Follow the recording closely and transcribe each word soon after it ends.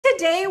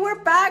today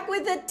we're back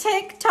with a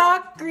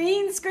TikTok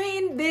green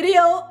screen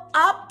video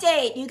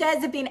update. You guys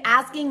have been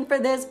asking for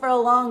this for a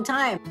long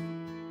time.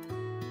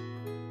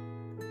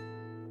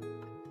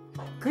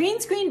 Green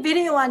screen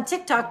video on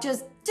TikTok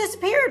just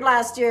disappeared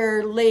last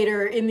year,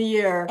 later in the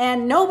year,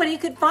 and nobody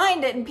could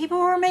find it, and people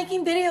were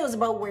making videos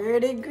about where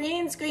did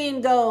green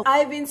screen go.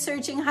 I've been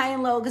searching high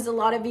and low because a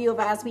lot of you have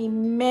asked me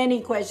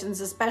many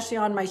questions, especially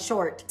on my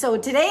short. So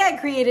today I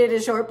created a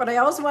short, but I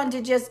also want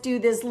to just do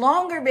this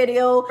longer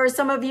video for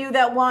some of you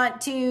that want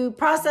to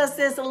process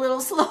this a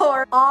little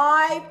slower.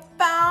 I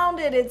found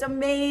it. It's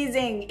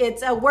amazing.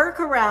 It's a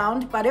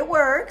workaround, but it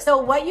works. So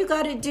what you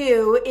got to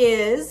do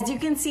is, as you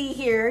can see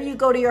here, you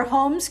go to your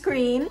home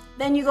screen,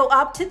 then you go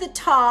up to the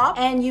top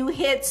and you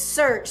hit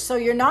search. So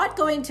you're not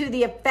going to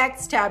the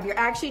effects tab. You're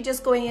actually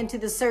just going into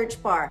the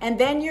search bar, and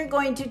then you're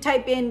going to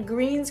type in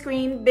green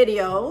screen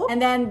video,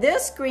 and then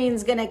this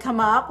screen's going to come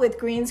up with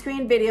green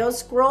screen video.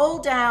 Scroll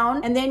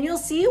down and then you'll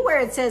see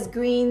where it says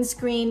green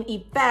screen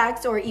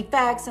effects or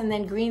effects, and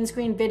then green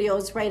screen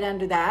videos right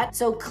under that.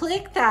 So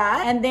click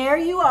that and there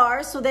you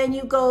are. So then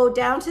you go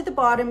down to the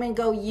bottom and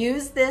go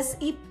use this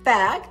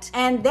effect,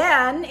 and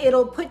then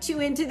it'll put you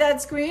into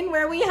that screen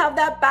where we have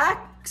that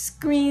back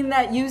screen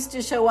that used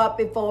to show up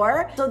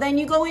before. So then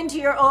you go into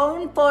your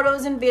own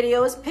photos and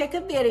videos, pick a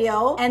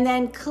video, and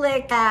then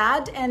click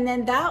add, and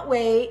then that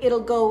way it'll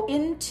go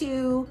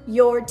into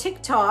your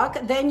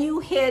TikTok. Then you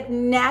hit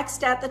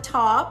next at the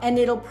top and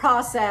it'll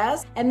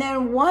process, and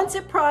then once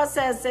it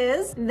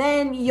processes,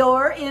 then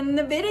you're in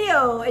the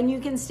video, and you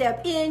can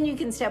step in, you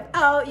can step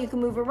out, you can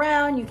move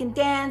around, you can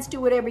dance,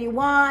 do whatever you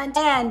want,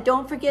 and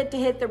don't forget to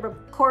hit the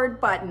record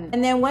button.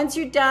 And then once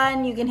you're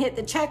done, you can hit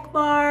the check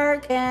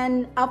mark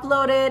and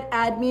upload it,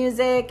 add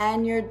music,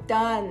 and you're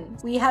done.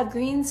 We have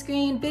green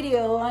screen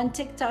video on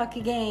TikTok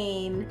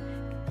again.